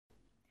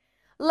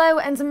Low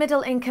and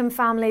middle income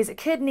families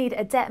could need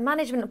a debt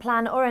management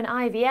plan or an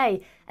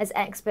IVA, as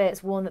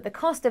experts warn that the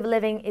cost of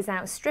living is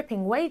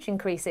outstripping wage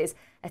increases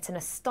at an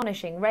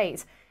astonishing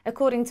rate.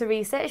 According to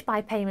research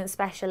by payment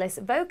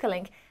specialist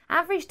Vocalink,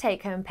 average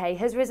take-home pay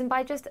has risen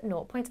by just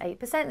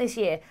 0.8% this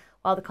year,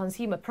 while the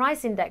Consumer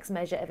Price Index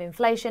measure of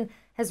inflation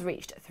has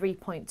reached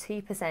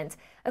 3.2%.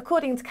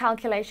 According to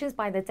calculations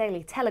by the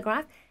Daily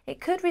Telegraph,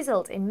 it could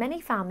result in many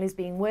families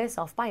being worse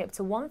off by up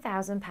to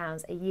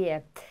 £1,000 a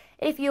year.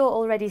 If you're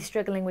already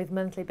struggling with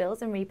monthly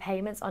bills and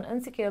repayments on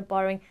unsecured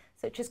borrowing,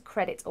 such as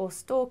credit or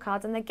store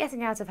cards, and they're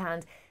getting out of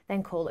hand,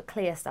 then call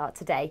Clear Start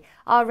today.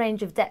 Our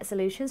range of debt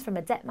solutions, from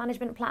a debt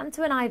management plan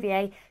to an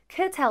IVA,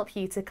 could help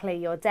you to clear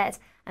your debt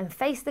and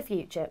face the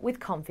future with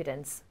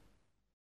confidence.